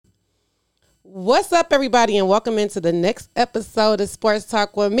What's up, everybody, and welcome into the next episode of Sports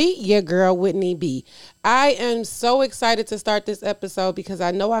Talk with me, your girl, Whitney B. I am so excited to start this episode because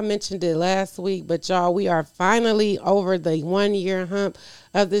I know I mentioned it last week, but y'all, we are finally over the 1 year hump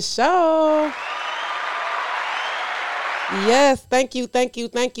of the show. Yes, thank you,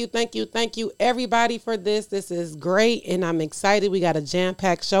 everybody, for this. This is great, and I'm excited. We got a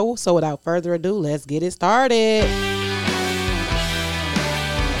jam-packed show, so without further ado, let's get it started.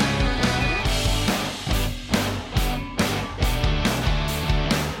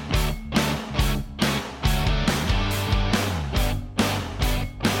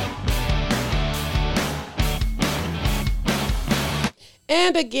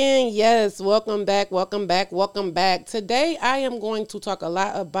 And again, yes, welcome back. Today, I am going to talk a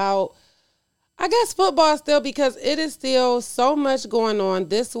lot about, I guess, football still, because it is still so much going on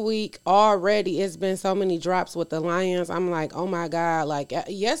this week already. It's been so many drops with the Lions. I'm like, oh my God. Like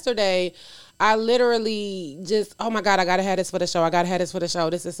yesterday, I literally just, oh my God, I got to have this for the show.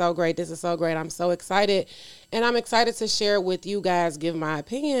 This is so great. I'm so excited. And I'm excited to share with you guys, give my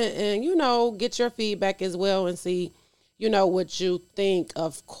opinion, and, get your feedback as well and see what you think.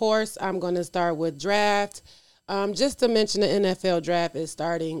 Of course, I'm going to start with draft. Just to mention, the NFL draft is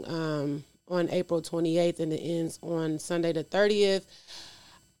starting on April 28th and it ends on Sunday the 30th.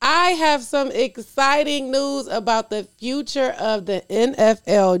 I have some exciting news about the future of the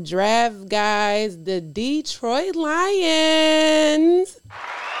NFL draft, guys. The Detroit Lions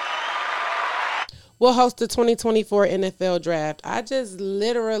will host the 2024 NFL draft. I just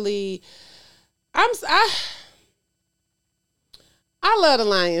literally, I love the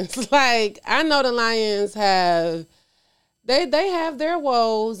Lions. Like, I know the Lions have, they have their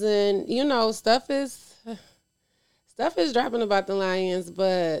woes, and stuff is dropping about the Lions.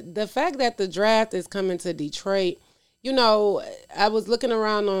 But the fact that the draft is coming to Detroit, I was looking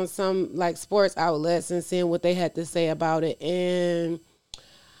around on some like sports outlets and seeing what they had to say about it, and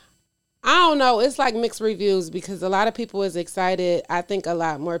I don't know. It's like mixed reviews because a lot of people is excited. I think a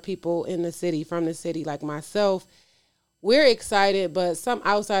lot more people in the city, from the city, like myself, we're excited, but some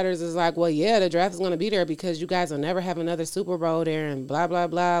outsiders is like, well, yeah, the draft is going to be there because you guys will never have another Super Bowl there and blah, blah,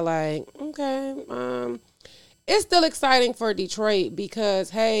 blah. Like, okay. It's still exciting for Detroit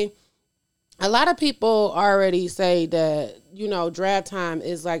because, hey, a lot of people already say that, draft time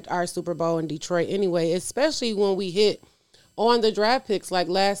is like our Super Bowl in Detroit anyway, especially when we hit on the draft picks like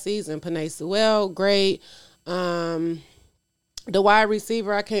last season. Penei Sewell, great. The wide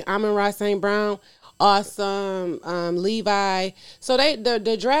receiver, Amon-Ra St. Brown, awesome. Levi. So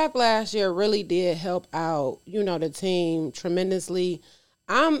the draft last year really did help out, the team tremendously.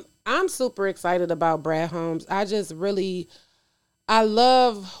 I'm super excited about Brad Holmes. I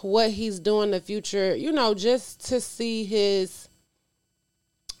love what he's doing in the future, just to see his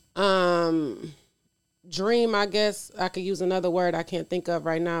dream, I guess I could use another word I can't think of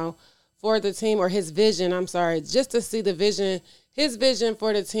right now, for the team, or his vision, just to see his vision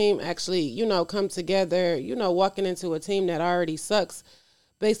for the team actually, come together, walking into a team that already sucks.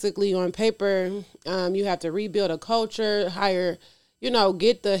 Basically, on paper, you have to rebuild a culture, hire,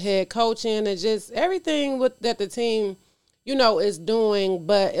 get the head coach in, and just everything that the team, is doing.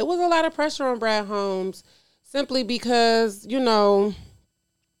 But it was a lot of pressure on Brad Holmes simply because,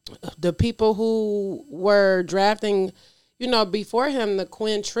 the people who were drafting, before him, the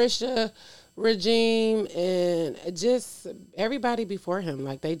Quinn Trisha regime, and just everybody before him,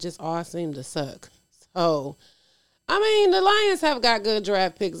 like, they just all seem to suck. So, the Lions have got good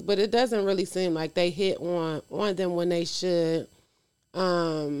draft picks, but it doesn't really seem like they hit on them when they should.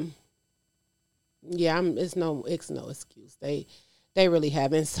 It's no excuse. They really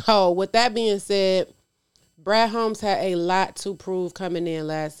haven't. So, with that being said, Brad Holmes had a lot to prove coming in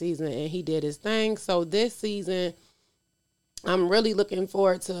last season, and he did his thing. So this season, I'm really looking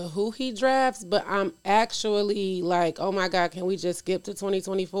forward to who he drafts, but I'm actually like, oh my God, can we just skip to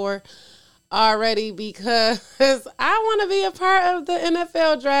 2024 already? Because I want to be a part of the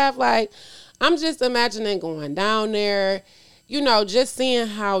NFL draft. Like, I'm just imagining going down there, just seeing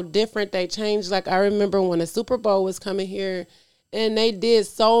how different they changed. Like, I remember when the Super Bowl was coming here and they did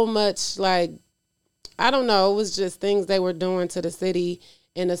so much, like, I don't know, it was just things they were doing to the city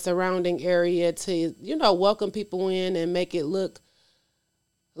and the surrounding area to, welcome people in and make it look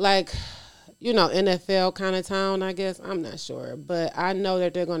like, NFL kind of town, I guess. I'm not sure. But I know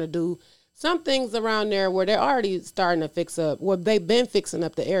that they're going to do some things around there where they're already starting to fix up. Well, they've been fixing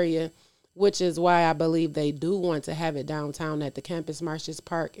up the area, which is why I believe they do want to have it downtown at the Campus Martius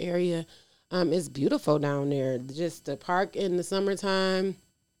Park area. It's beautiful down there. Just the park in the summertime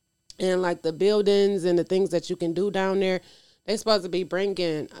and like the buildings and the things that you can do down there They supposed to be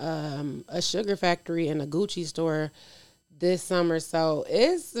bringing a sugar factory and a Gucci store this summer. So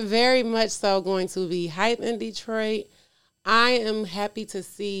it's very much so going to be hype in Detroit. I am happy to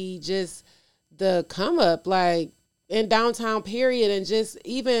see just the come up like in downtown period, and just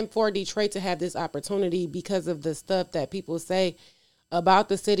even for Detroit to have this opportunity because of the stuff that people say about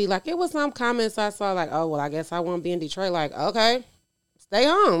the city. Like it was some comments I saw like, oh, well, I guess I won't be in Detroit. Like, okay, stay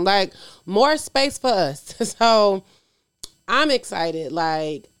home. Like more space for us. So I'm excited.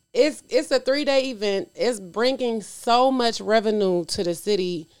 Like it's a 3-day event. It's bringing so much revenue to the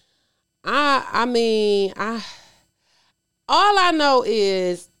city. I mean, all I know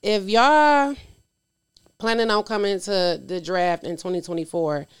is if y'all planning on coming to the draft in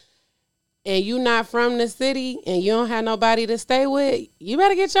 2024 and you not from the city and you don't have nobody to stay with, you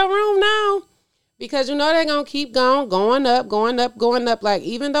better get your room now. Because you know they're going to keep going up. Like,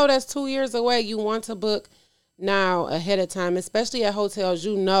 even though that's 2 years away, you want to book now ahead of time, especially at hotels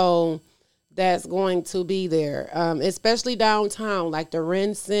you know that's going to be there, especially downtown, like the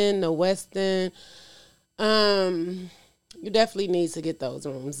Renson, the Westin. You definitely need to get those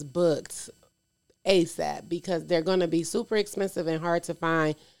rooms booked ASAP because they're going to be super expensive and hard to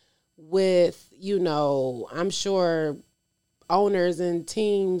find with, you know, I'm sure owners and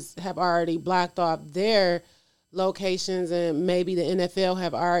teams have already blocked off their locations, and maybe the NFL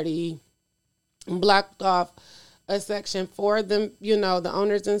have already blocked off a section for them, you know, the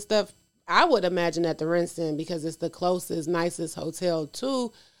owners and stuff. I would imagine at the Renson because it's the closest, nicest hotel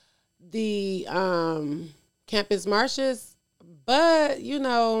to the Campus Martius. But, you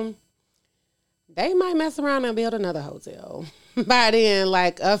know, they might mess around and build another hotel by then,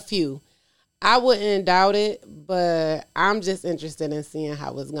 like a few. I wouldn't doubt it, but I'm just interested in seeing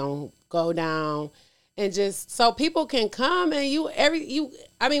how it's going to go down. And just so people can come and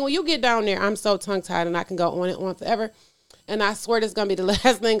I mean, when you get down there, I'm so tongue tied and I can go on and on forever. And I swear this is going to be the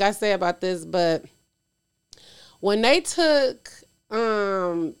last thing I say about this. But when they took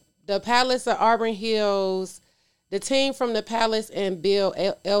the Palace of Auburn Hills, the team from the Palace, and built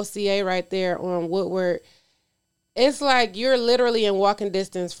LCA right there on Woodward, it's like you're literally in walking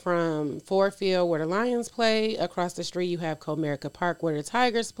distance from Ford Field where the Lions play. Across the street, you have Comerica Park where the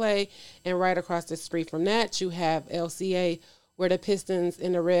Tigers play. And right across the street from that, you have LCA where the Pistons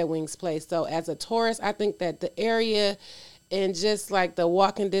and the Red Wings play. So as a tourist, I think that the area and just like the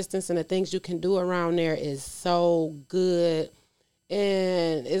walking distance and the things you can do around there is so good.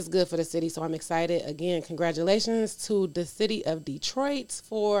 And it's good for the city. So I'm excited. Again, congratulations to the city of Detroit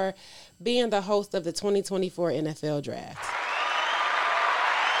for being the host of the 2024 NFL Draft.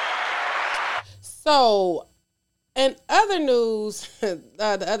 So, in other news, the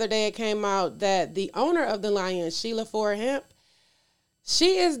other day it came out that the owner of the Lions, Sheila Ford Hamp,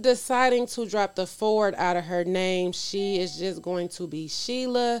 she is deciding to drop the Ford out of her name. She is just going to be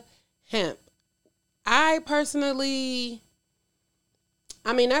Sheila Hamp.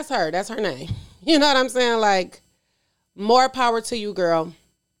 I mean, that's her. That's her name. You know what I'm saying? Like, more power to you, girl.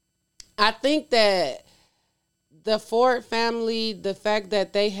 I think that the Ford family, the fact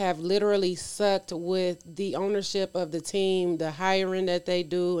that they have literally sucked with the ownership of the team, the hiring that they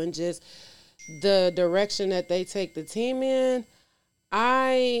do, and just the direction that they take the team in,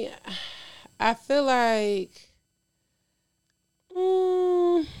 I feel like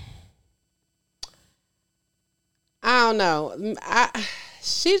I don't know.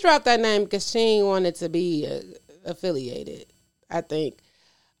 She dropped that name because she ain't wanted to be affiliated, I think.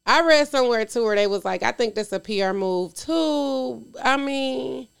 I read somewhere, too, where they was like, I think this a PR move, too. I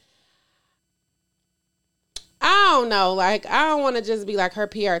mean, I don't know. Like, I don't want to just be like her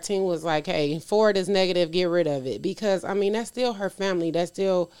PR team was like, hey, Ford is negative, get rid of it. Because, I mean, that's still her family. That's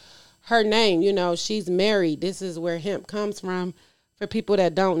still her name. You know, she's married. This is where Hemp comes from. For people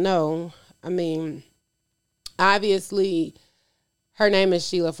that don't know, I mean, obviously, her name is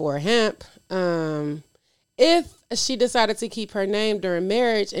Sheila Ford Hamp. If she decided to keep her name during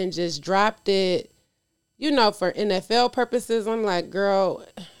marriage and just dropped it, you know, for NFL purposes, I'm like, girl,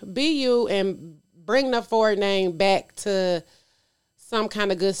 be you and bring the Ford name back to some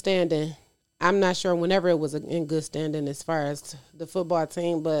kind of good standing. I'm not sure whenever it was in good standing as far as the football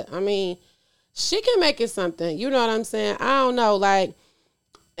team, but I mean, she can make it something. You know what I'm saying? I don't know. Like,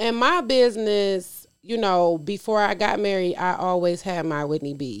 in my business, you know, before I got married, I always had my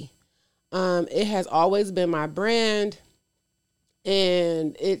Whitney B. It has always been my brand,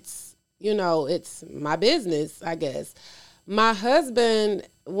 and it's, you know, it's my business, I guess. My husband,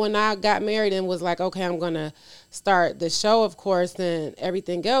 when I got married and was like, okay, I'm going to start the show, of course, and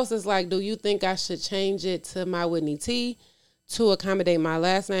everything else is like, do you think I should change it to my Whitney T to accommodate my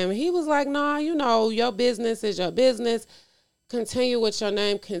last name? And he was like, nah, you know, your business is your business. continue with your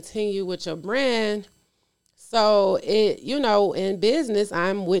name, continue with your brand. So in business,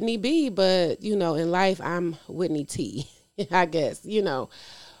 I'm Whitney B, but, in life, I'm Whitney T, I guess,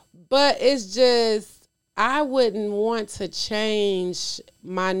 But it's just, I wouldn't want to change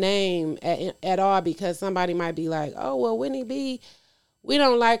my name at all because somebody might be like, oh, well, Whitney B, we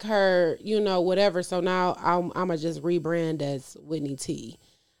don't like her, whatever. So now I'm going to just rebrand as Whitney T.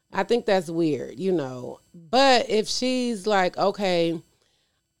 I think that's weird, But if she's like, okay,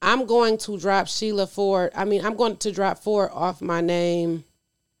 I'm going to drop Sheila Ford. I'm going to drop Ford off my name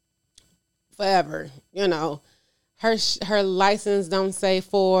forever, Her license don't say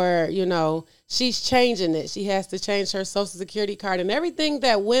Ford, She's changing it. She has to change her social security card and everything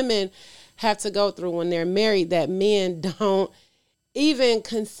that women have to go through when they're married that men don't even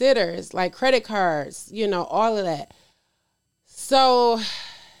consider. It's like credit cards, all of that. So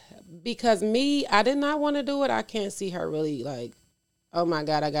because I did not want to do it. I can't see her really like, oh my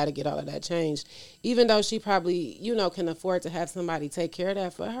God, I got to get all of that changed. Even though she probably, can afford to have somebody take care of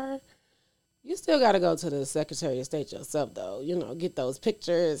that for her. You still got to go to the Secretary of State yourself, though. Get those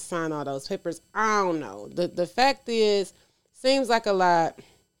pictures, sign all those papers. I don't know. The fact is, seems like a lot,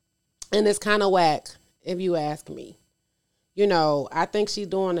 and it's kind of whack, if you ask me. I think she's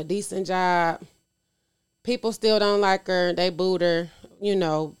doing a decent job. People still don't like her. They booed her.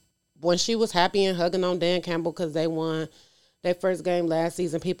 When she was happy and hugging on Dan Campbell because they won their first game last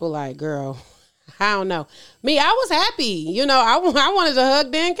season, people like, girl, I don't know. Me, I was happy. I wanted to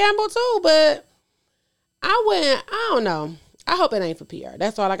hug Dan Campbell too, but I don't know. I hope it ain't for PR.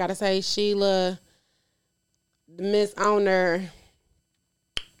 That's all I got to say. Sheila, Miss Owner,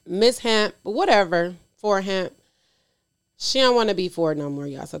 Miss Hemp, whatever, for Hemp. She don't want to be Ford no more,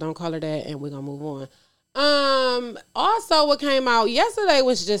 y'all, so don't call her that, and we're going to move on. Also, what came out yesterday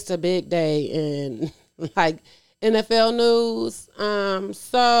was just a big day in, like, NFL news.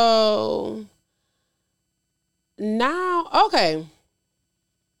 So now, okay,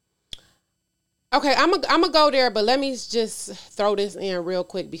 I'm gonna go there, but let me just throw this in real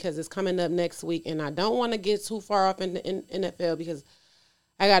quick because it's coming up next week, and I don't want to get too far off in the NFL because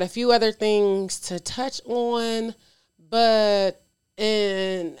I got a few other things to touch on, but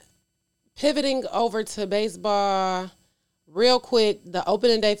in pivoting over to baseball real quick, the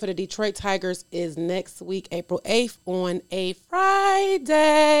opening day for the Detroit Tigers is next week, April 8th on a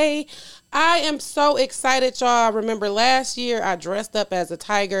Friday. I am so excited, y'all. Remember last year I dressed up as a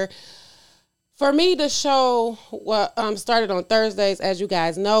tiger. For me, the show started on Thursdays, as you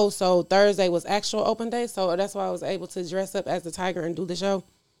guys know, so Thursday was actual open day, so that's why I was able to dress up as the tiger and do the show.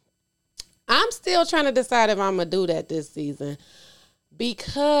 I'm still trying to decide if I'm going to do that this season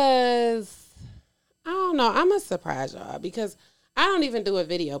because, I don't know, I'm going to surprise y'all because I don't even do a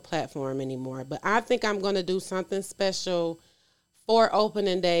video platform anymore, but I think I'm going to do something special for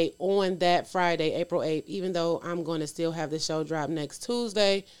opening day on that Friday, April 8th, even though I'm going to still have the show drop next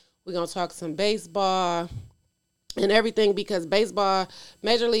Tuesday. We're going to talk some baseball and everything because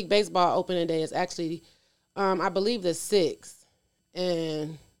Major League Baseball opening day is actually, I believe, the 6th,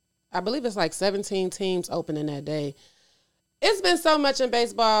 and I believe it's like 17 teams opening that day. It's been so much in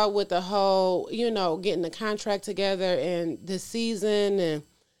baseball with the whole, getting the contract together and the season and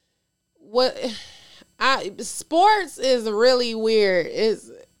sports is really weird.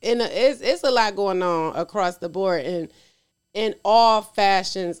 It's a lot going on across the board and in all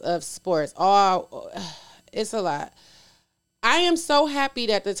fashions of sports. It's a lot. I am so happy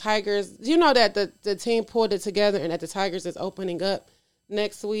that the Tigers, that the team pulled it together and that the Tigers is opening up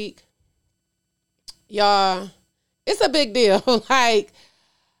next week. Y'all, it's a big deal. Like,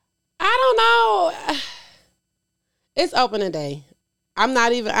 I don't know. It's opening day.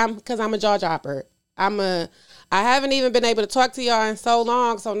 Because I'm a jaw dropper. I haven't even been able to talk to y'all in so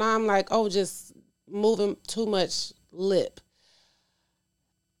long. So now I'm like, just moving too much lip.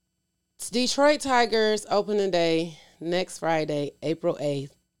 It's Detroit Tigers opening day next Friday, April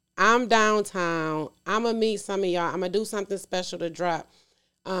 8th. I'm downtown. I'm going to meet some of y'all. I'm going to do something special to drop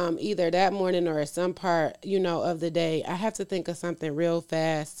either that morning or at some part, of the day. I have to think of something real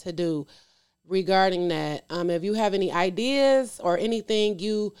fast to do regarding that. If you have any ideas or anything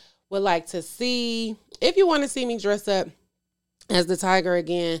you would like to see, if you want to see me dress up as the tiger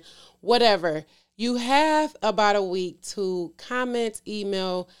again, whatever, you have about a week to comment,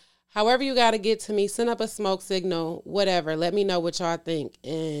 email, however you got to get to me, send up a smoke signal, whatever. Let me know what y'all think.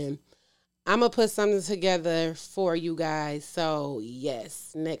 And I'm going to put something together for you guys. So,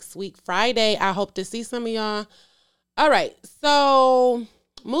 yes, next week, Friday, I hope to see some of y'all. All right. So,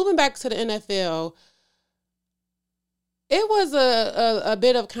 moving back to the NFL, it was a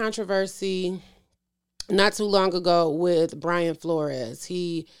bit of controversy not too long ago with Brian Flores.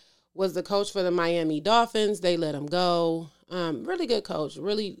 He was the coach for the Miami Dolphins. They let him go. Really good coach,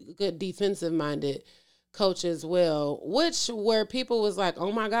 really good defensive minded coach as well, which where people was like,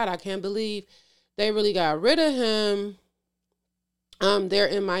 oh my God, I can't believe they really got rid of him. They're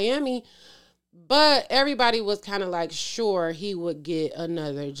in Miami, but everybody was kind of like sure he would get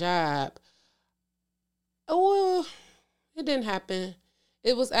another job. Well, it didn't happen.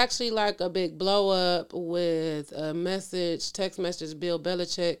 It was actually like a big blow up with a text message Bill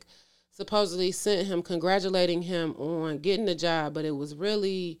Belichick supposedly sent him congratulating him on getting the job, but it was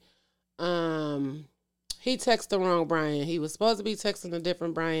really he texted the wrong Brian. He was supposed to be texting a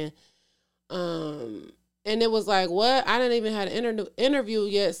different Brian. And it was like, what? I didn't even have an interview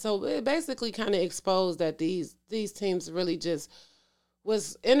yet. So it basically kind of exposed that these teams really just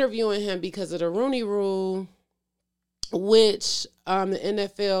was interviewing him because of the Rooney Rule, which the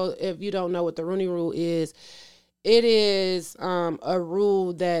NFL, if you don't know what the Rooney Rule is, it is a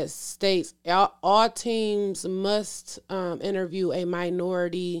rule that states all teams must interview a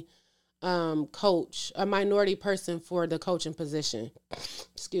minority coach, a minority person for the coaching position.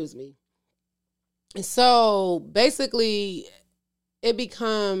 Excuse me. So basically, it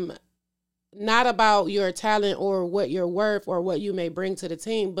become not about your talent or what you're worth or what you may bring to the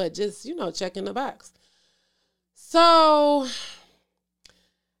team, but just, checking the box. So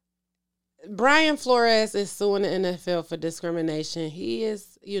Brian Flores is suing the NFL for discrimination. He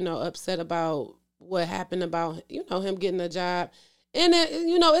is, upset about what happened about, him getting a job. And,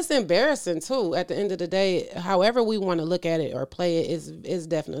 it's embarrassing, too, at the end of the day. However we want to look at it or play it is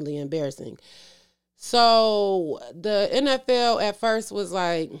definitely embarrassing. So the NFL at first was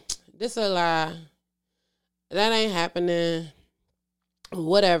like, this is a lie. That ain't happening.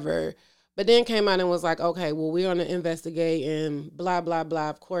 Whatever. But then came out and was like, okay, well, we're going to investigate and blah, blah,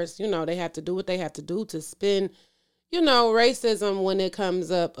 blah. Of course, they have to do what they have to do to spin, racism when it comes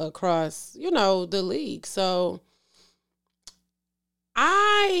up across, the league. So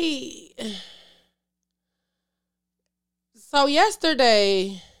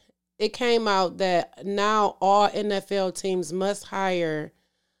yesterday it came out that now all NFL teams must hire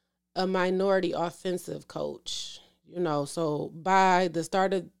a minority offensive coach. So by the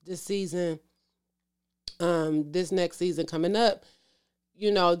start of this season, this next season coming up,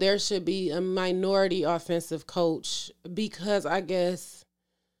 there should be a minority offensive coach because I guess,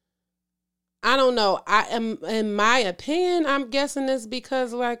 I don't know. In my opinion, I'm guessing it's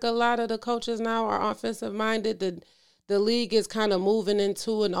because like a lot of the coaches now are offensive minded. The league is kind of moving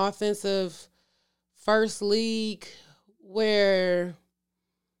into an offensive first league where,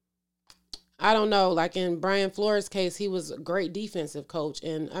 I don't know, like in Brian Flores' case, he was a great defensive coach.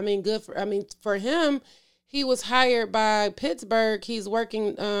 And for him, he was hired by Pittsburgh. He's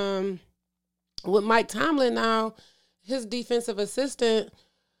working with Mike Tomlin now, his defensive assistant,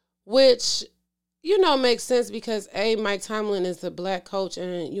 which, makes sense because Mike Tomlin is a black coach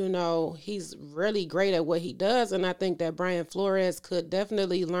and, he's really great at what he does. And I think that Brian Flores could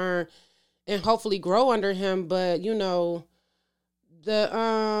definitely learn and hopefully grow under him. But,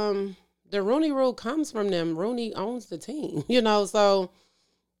 the Rooney Rule comes from them. Rooney owns the team, so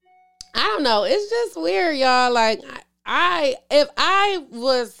I don't know. It's just weird, y'all. Like if I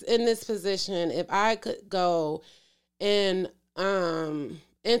was in this position, if I could go and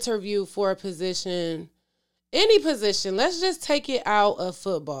interview for a position, any position, let's just take it out of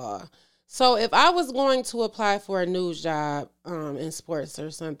football. So if I was going to apply for a news job in sports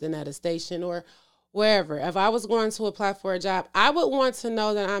or something at a station or wherever, if I was going to apply for a job, I would want to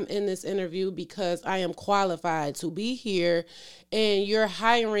know that I'm in this interview because I am qualified to be here and you're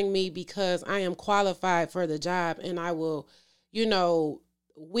hiring me because I am qualified for the job and I will,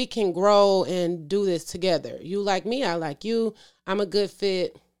 we can grow and do this together. You like me, I like you. I'm a good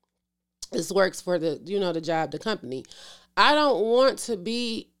fit. This works for the, the job, the company. I don't want to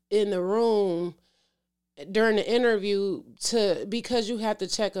be in the room during the interview because you have to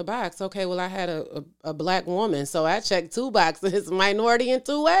check a box. Okay, well, I had a black woman, so I checked 2 boxes, minority in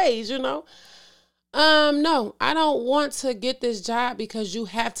 2 ways, No, I don't want to get this job because you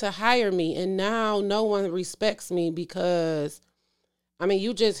have to hire me. And now no one respects me because,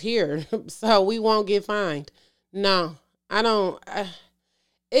 you just here, so we won't get fined. No, I don't.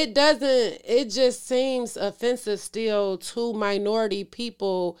 It just seems offensive still to minority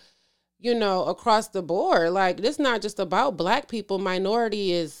people, across the board. Like, it's not just about black people.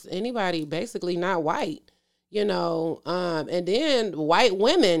 Minority is anybody basically not white, and then white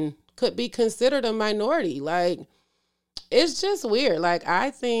women could be considered a minority. Like, it's just weird. Like, I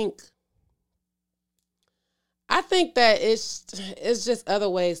think I think that it's just other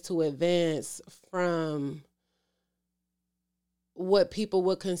ways to advance from what people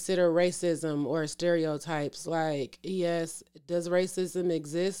would consider racism or stereotypes. Like, yes, does racism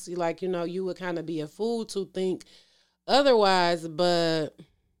exist? Like, you would kind of be a fool to think otherwise, but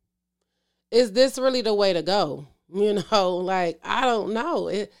is this really the way to go? Like, I don't know.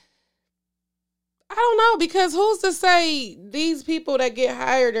 I don't know, because who's to say these people that get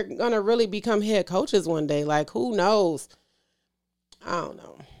hired are going to really become head coaches one day? Like, who knows? I don't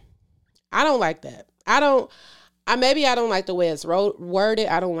know. I don't like that. Maybe I don't like the way it's worded.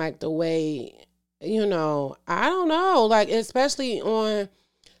 I don't like the way, I don't know. Like, especially on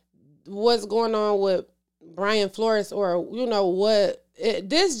what's going on with Brian Flores, or,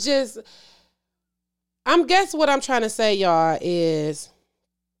 guess what I'm trying to say, y'all, is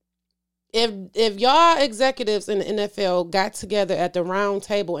if y'all executives in the NFL got together at the round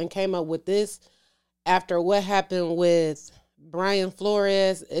table and came up with this after what happened with Brian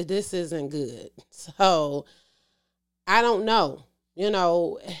Flores, this isn't good. So I don't know.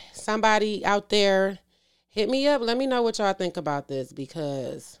 Somebody out there, hit me up. Let me know what y'all think about this,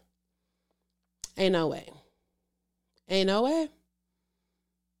 because ain't no way. Ain't no way.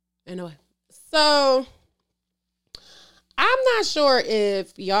 Ain't no way. So I'm not sure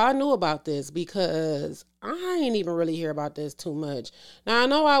if y'all knew about this, because I ain't even really hear about this too much. Now, I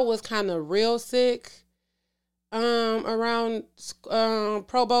know I was kind of real sick around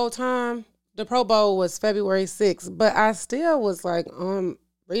Pro Bowl time. The Pro Bowl was February 6th, but I still was like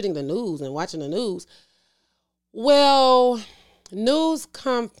reading the news and watching the news. Well, news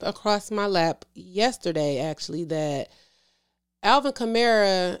come across my lap yesterday, actually, that Alvin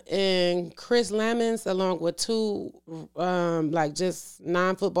Kamara and Chris Lamons, along with two just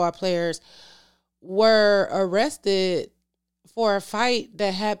non-football players, were arrested for a fight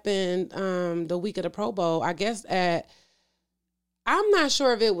that happened the week of the Pro Bowl. I guess I'm not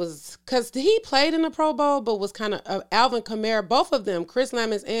sure if it was because he played in the Pro Bowl, but was kind of Alvin Kamara, both of them, Chris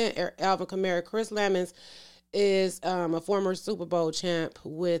Lamons and Alvin Kamara. Chris Lamons is a former Super Bowl champ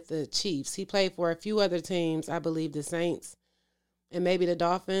with the Chiefs. He played for a few other teams, I believe the Saints and maybe the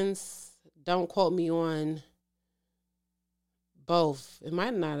Dolphins. Don't quote me on both. It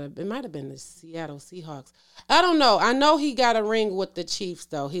might have been the Seattle Seahawks. I don't know. I know he got a ring with the Chiefs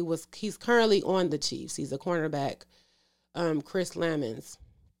though. He's currently on the Chiefs. He's a cornerback, Chris Lamons.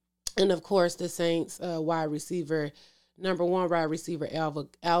 And of course the Saints wide receiver, number one wide receiver,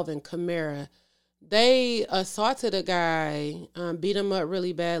 Alvin Kamara. They assaulted a guy, beat him up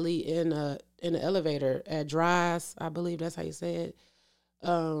really badly in the elevator at Dry's, I believe that's how you say it.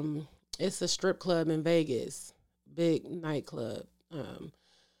 It's a strip club in Vegas, big nightclub.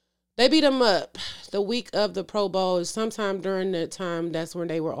 They beat him up the week of the Pro Bowl. Sometime during that time, that's when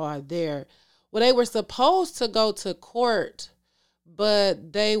they were all there. Well, they were supposed to go to court,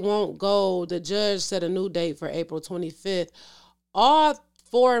 but they won't go. The judge set a new date for April 25th. All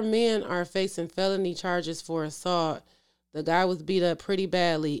 4 men are facing felony charges for assault. The guy was beat up pretty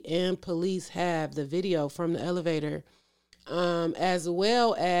badly, and police have the video from the elevator, as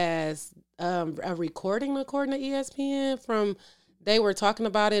well as a recording, according to ESPN, from they were talking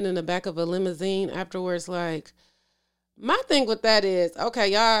about it in the back of a limousine afterwards. Like, my thing with that is,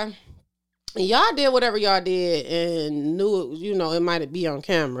 okay, y'all did whatever y'all did and knew, it might be on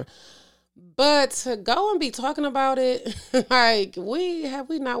camera. But to go and be talking about it, like, we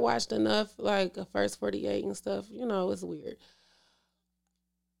not watched enough, like, First 48 and stuff? It's weird.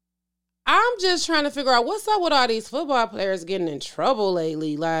 I'm just trying to figure out what's up with all these football players getting in trouble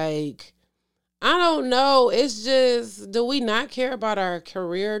lately. Like, I don't know. It's just, do we not care about our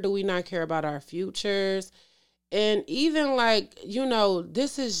career? Do we not care about our futures? And even, like,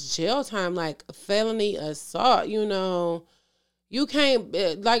 this is jail time, like, felony assault, You can't,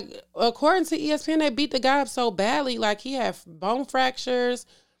 like, according to ESPN, they beat the guy up so badly. Like, he had bone fractures.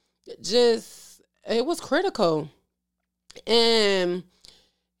 It was critical. And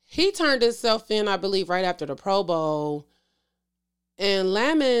he turned himself in, I believe, right after the Pro Bowl. And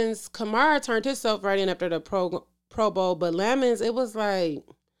Kamara turned himself right in after the Pro Bowl. But Lamons, it was like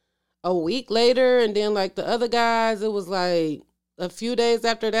a week later. And then, like, the other guys, it was like a few days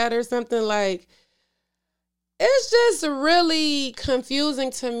after that or something. Like, it's just really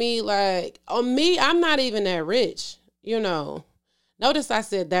confusing to me. Like, on me, I'm not even that rich, Notice I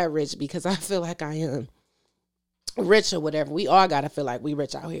said that rich because I feel like I am rich or whatever. We all got to feel like we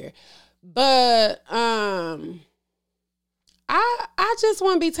rich out here. But I just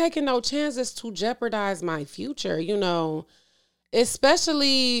wouldn't be taking no chances to jeopardize my future,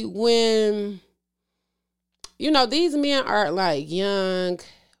 especially when, these men are, like, young.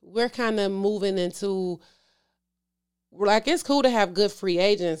 We're kind of moving into like, it's cool to have good free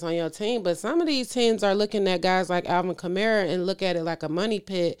agents on your team, but some of these teams are looking at guys like Alvin Kamara and look at it like a money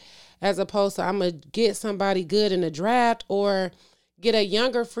pit, as opposed to I'm going to get somebody good in the draft or get a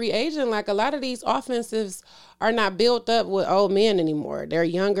younger free agent. Like, a lot of these offensives are not built up with old men anymore. They're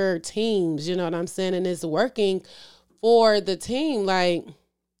younger teams, you know what I'm saying? And it's working for the team. Like,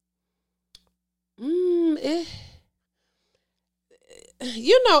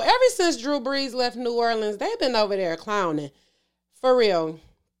 ever since Drew Brees left New Orleans, they've been over there clowning. For real.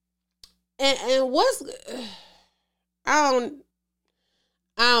 And what's I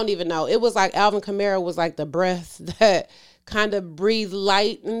don't even know. It was like Alvin Kamara was like the breath that kind of breathed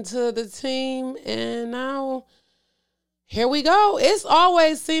light into the team. And now here we go. It's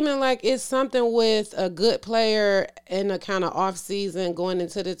always seeming like it's something with a good player in a kind of off season going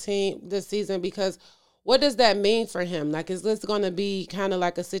into the team this season, because what does that mean for him? Like, is this going to be kind of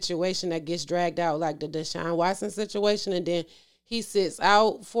like a situation that gets dragged out like the Deshaun Watson situation and then he sits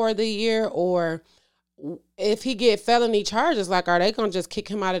out for the year? Or if he get felony charges, like, are they going to just kick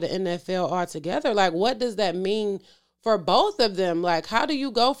him out of the NFL altogether? Like, what does that mean for both of them? Like, how do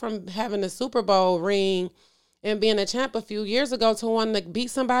you go from having a Super Bowl ring and being a champ a few years ago to wanting to beat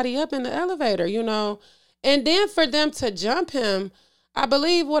somebody up in the elevator, And then for them to jump him, I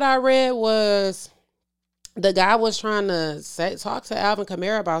believe what I read was the guy was trying to talk to Alvin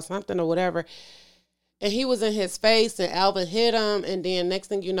Kamara about something or whatever, and he was in his face, and Alvin hit him, and then next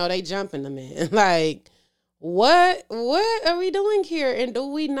thing you know, they jumping the man. Like, what are we doing here? And do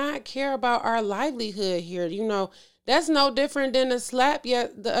we not care about our livelihood here? That's no different than the slap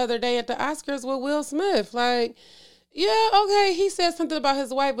the other day at the Oscars with Will Smith. Like, yeah, okay, he said something about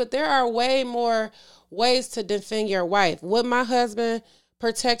his wife, but there are way more ways to defend your wife. Would my husband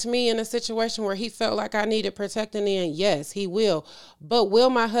protect me in a situation where he felt like I needed protecting in? Yes, he will. But will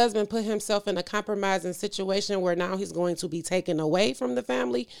my husband put himself in a compromising situation where now he's going to be taken away from the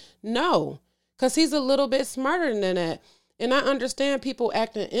family? No, because he's a little bit smarter than that. And I understand people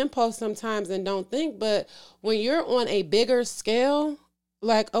act in impulse sometimes and don't think, but when you're on a bigger scale,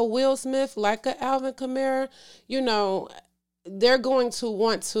 like a Will Smith, like a Alvin Kamara, they're going to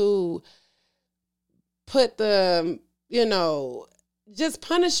want to put just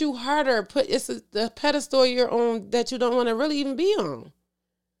punish you harder. It's the pedestal you're on that you don't want to really even be on.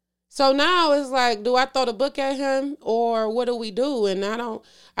 So now it's like, do I throw the book at him or what do we do? And I don't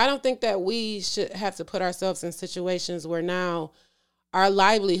think that we should have to put ourselves in situations where now our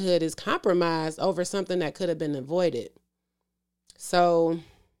livelihood is compromised over something that could have been avoided. So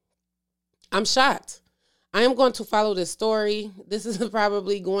I'm shocked. I am going to follow this story. This is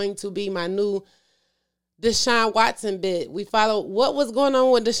probably going to be my new Deshaun Watson bit. We followed what was going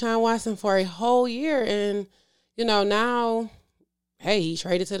on with Deshaun Watson for a whole year. And, now, hey, he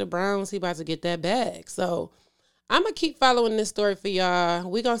traded to the Browns. He about to get that bag. So I'm going to keep following this story for y'all.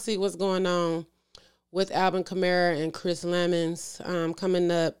 We're going to see what's going on with Alvin Kamara and Chris Lemons coming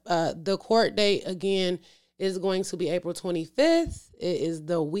up. The court date, again, is going to be April 25th. It is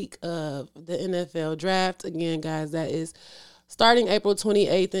the week of the NFL draft. Again, guys, that is starting April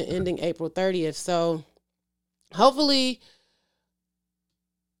 28th and ending April 30th. So hopefully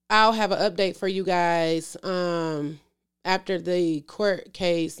I'll have an update for you guys after the court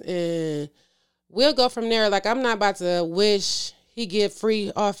case, and we'll go from there. Like, I'm not about to wish he get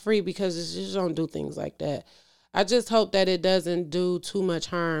off free because you just don't do things like that. I just hope that it doesn't do too much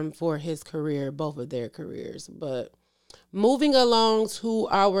harm for his career, both of their careers. But moving along to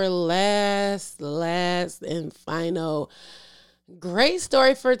our last and final great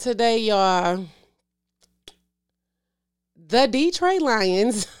story for today, y'all. The Detroit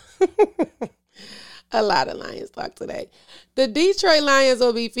Lions, a lot of Lions talk today. The Detroit Lions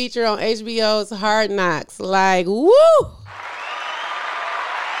will be featured on HBO's Hard Knocks. Like, woo!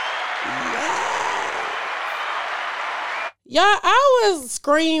 Y'all, I was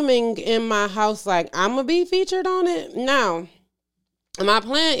screaming in my house like, I'm going to be featured on it. Now, my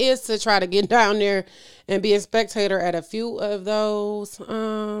plan is to try to get down there and be a spectator at a few of those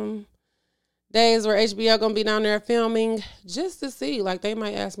days where HBO going to be down there filming, just to see. Like, they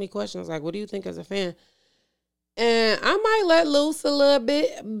might ask me questions like, what do you think as a fan? And I might let loose a little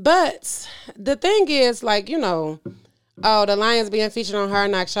bit. But the thing is, like, the Lions being featured on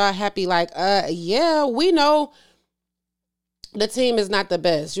Hard Knocks, y'all happy? Like, yeah, we know the team is not the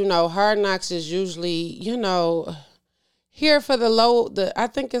best. Hard Knocks is usually, here for I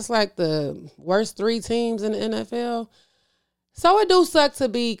think it's like the worst 3 teams in the NFL. So it do suck to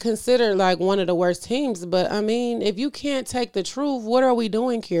be considered like one of the worst teams. But, I mean, if you can't take the truth, what are we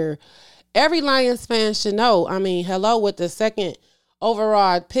doing here? Every Lions fan should know. I mean, with the second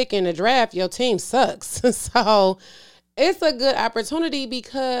overall pick in the draft, your team sucks. So it's a good opportunity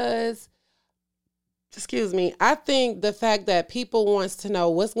because, excuse me, I think the fact that people wants to know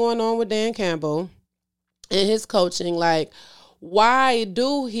what's going on with Dan Campbell and his coaching, like, why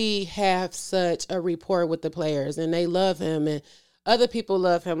do he have such a rapport with the players and they love him and other people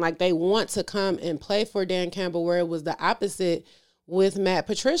love him? Like, they want to come and play for Dan Campbell, where it was the opposite with Matt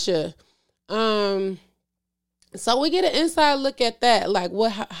Patricia. So we get an inside look at that, like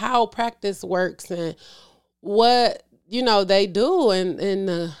how practice works and what, they do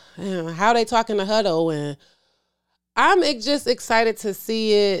and how they talk in the huddle. And I'm just excited to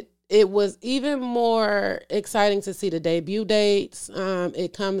see it. It was even more exciting to see the debut dates.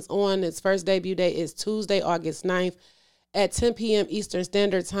 It comes on, its first debut date is Tuesday, August 9th at 10 p.m. Eastern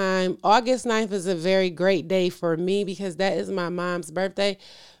Standard Time. August 9th is a very great day for me because that is my mom's birthday.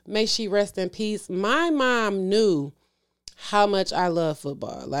 May she rest in peace. My mom knew how much I love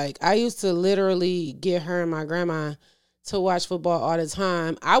football. Like, I used to literally get her and my grandma to watch football all the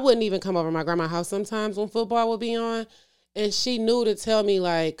time. I wouldn't even come over to my grandma's house sometimes when football would be on. And she knew to tell me,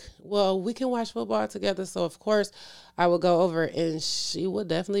 like, well, we can watch football together. So, of course, I would go over and she would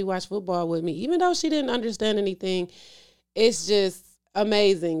definitely watch football with me. Even though she didn't understand anything, it's just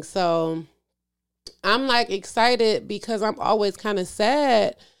amazing. So I'm, like, excited because I'm always kind of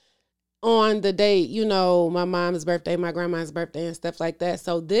sad on the date, my mom's birthday, my grandma's birthday and stuff like that.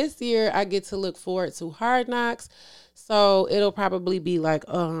 So this year I get to look forward to Hard Knocks. So it'll probably be like,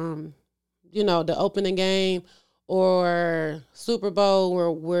 the opening game or Super Bowl where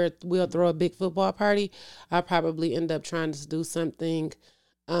we'll throw a big football party. I'll probably end up trying to do something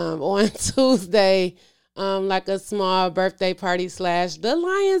on Tuesday, like a small birthday party / The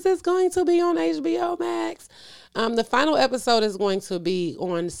Lions is going to be on HBO Max. The final episode is going to be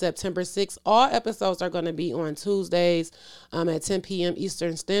on September 6th. All episodes are going to be on Tuesdays at 10 p.m.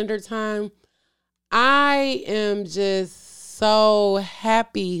 Eastern Standard Time. I am just so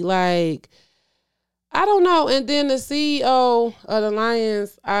happy. Like, I don't know. And then the CEO of the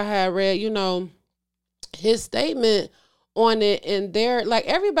Lions, I had read, his statement on it. And they're like,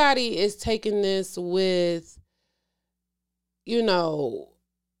 everybody is taking this with,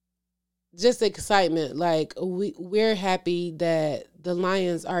 just excitement. Like, we're happy that the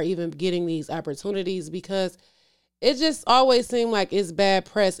Lions are even getting these opportunities because it just always seemed like it's bad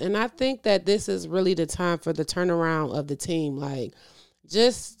press. And I think that this is really the time for the turnaround of the team. Like,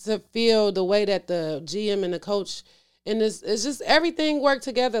 just to feel the way that the GM and the coach and it's just everything worked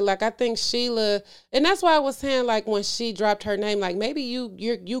together. Like, I think Sheila, and that's why I was saying, like, when she dropped her name, like, maybe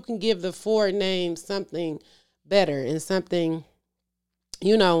you can give the Ford name something better and something,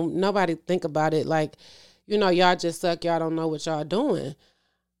 nobody think about it. Like, y'all just suck. Y'all don't know what y'all doing.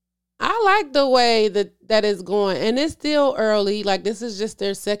 I like the way that is going, and it's still early. Like, this is just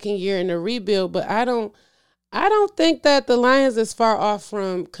their second year in the rebuild, but I don't think that the Lions is far off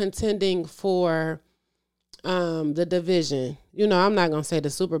from contending for the division. I'm not gonna say the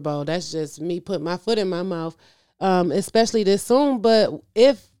Super Bowl. That's just me putting my foot in my mouth, especially this soon. But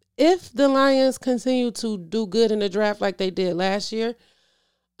if the Lions continue to do good in the draft like they did last year,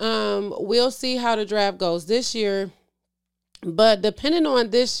 we'll see how the draft goes this year. But depending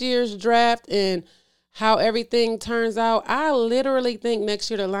on this year's draft and how everything turns out, I literally think next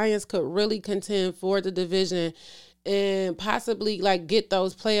year the Lions could really contend for the division and possibly, like, get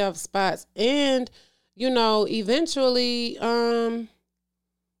those playoff spots and, eventually, win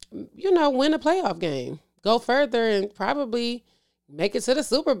a playoff game, go further and probably make it to the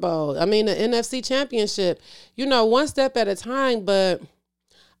Super Bowl. I mean, the NFC Championship, one step at a time. But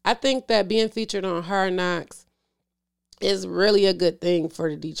I think that being featured on Hard Knocks is really a good thing for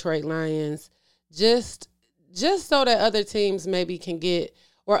the Detroit Lions. Just so that other teams maybe can get,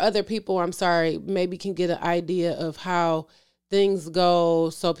 or other people, maybe can get an idea of how things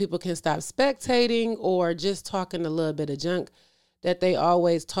go so people can stop spectating or just talking a little bit of junk that they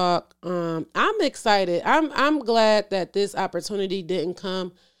always talk. I'm excited. I'm glad that this opportunity didn't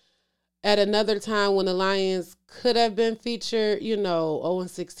come at another time when the Lions could have been featured,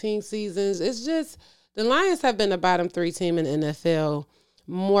 0-16 seasons. It's just, the Lions have been a bottom 3 team in the NFL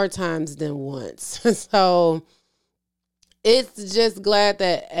more times than once. So it's just glad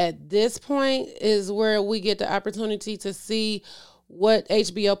that at this point is where we get the opportunity to see what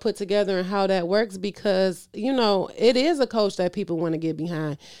HBO put together and how that works because, it is a coach that people want to get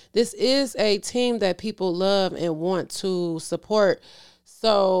behind. This is a team that people love and want to support.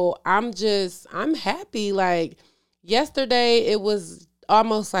 So I'm happy. Like, yesterday, it was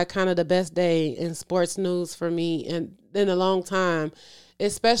almost like kind of the best day in sports news for me in a long time,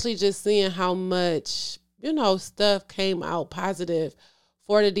 especially just seeing how much, stuff came out positive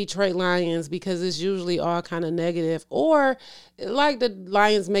for the Detroit Lions because it's usually all kind of negative, or like the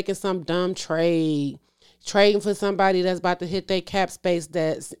Lions making some dumb trading for somebody that's about to hit their cap space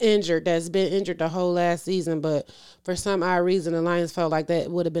that's injured, that's been injured the whole last season, but for some odd reason the Lions felt like that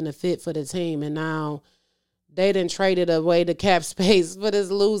would have been a fit for the team, and now they done traded away the cap space for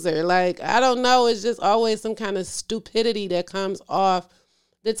this loser. Like, I don't know. It's just always some kind of stupidity that comes off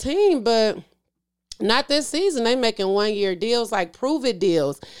the team, but not this season. They making 1-year deals, like prove-it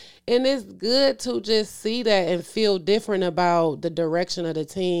deals. And it's good to just see that and feel different about the direction of the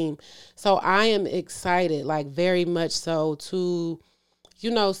team. So I am excited, like very much so, to,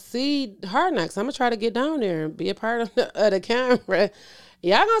 see Hard Knocks. I'm going to try to get down there and be a part of the camera.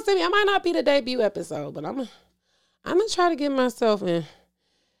 Y'all going to see me. I might not be the debut episode, but I'm going to try to get myself and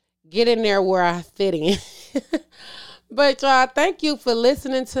get in there where I fit in. But y'all, thank you for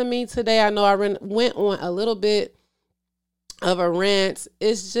listening to me today. I know I went on a little bit of a rant.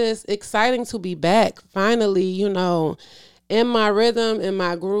 It's just exciting to be back finally, in my rhythm, in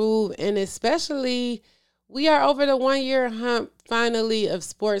my groove, and especially we are over the 1-year hump finally of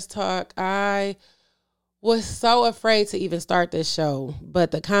sports talk. I was so afraid to even start this show,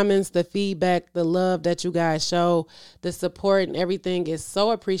 but the comments, the feedback, the love that you guys show, the support and everything is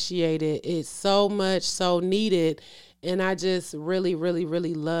so appreciated. It's so much, so needed. And I just really, really,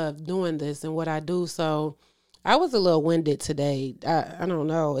 really love doing this and what I do. So I was a little winded today. I don't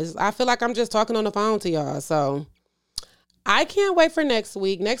know. I feel like I'm just talking on the phone to y'all. So I can't wait for next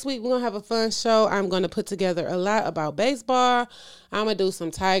week. Next week, we're going to have a fun show. I'm going to put together a lot about baseball. I'm going to do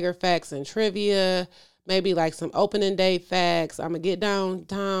some Tiger facts and trivia, maybe like some opening day facts. I'm going to get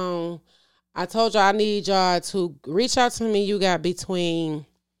downtown. I told y'all I need y'all to reach out to me. You got between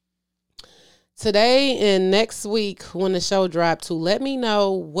today and next week when the show dropped to let me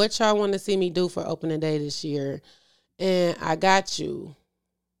know what y'all want to see me do for opening day this year. And I got you.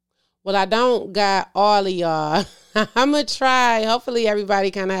 Well, I don't got all of y'all. I'm going to try. Hopefully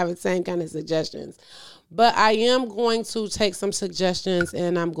everybody kind of have the same kind of suggestions. But I am going to take some suggestions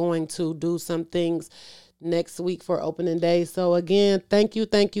and I'm going to do some things next week for opening day. So again, thank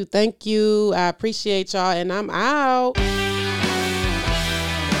you. I appreciate y'all and I'm out.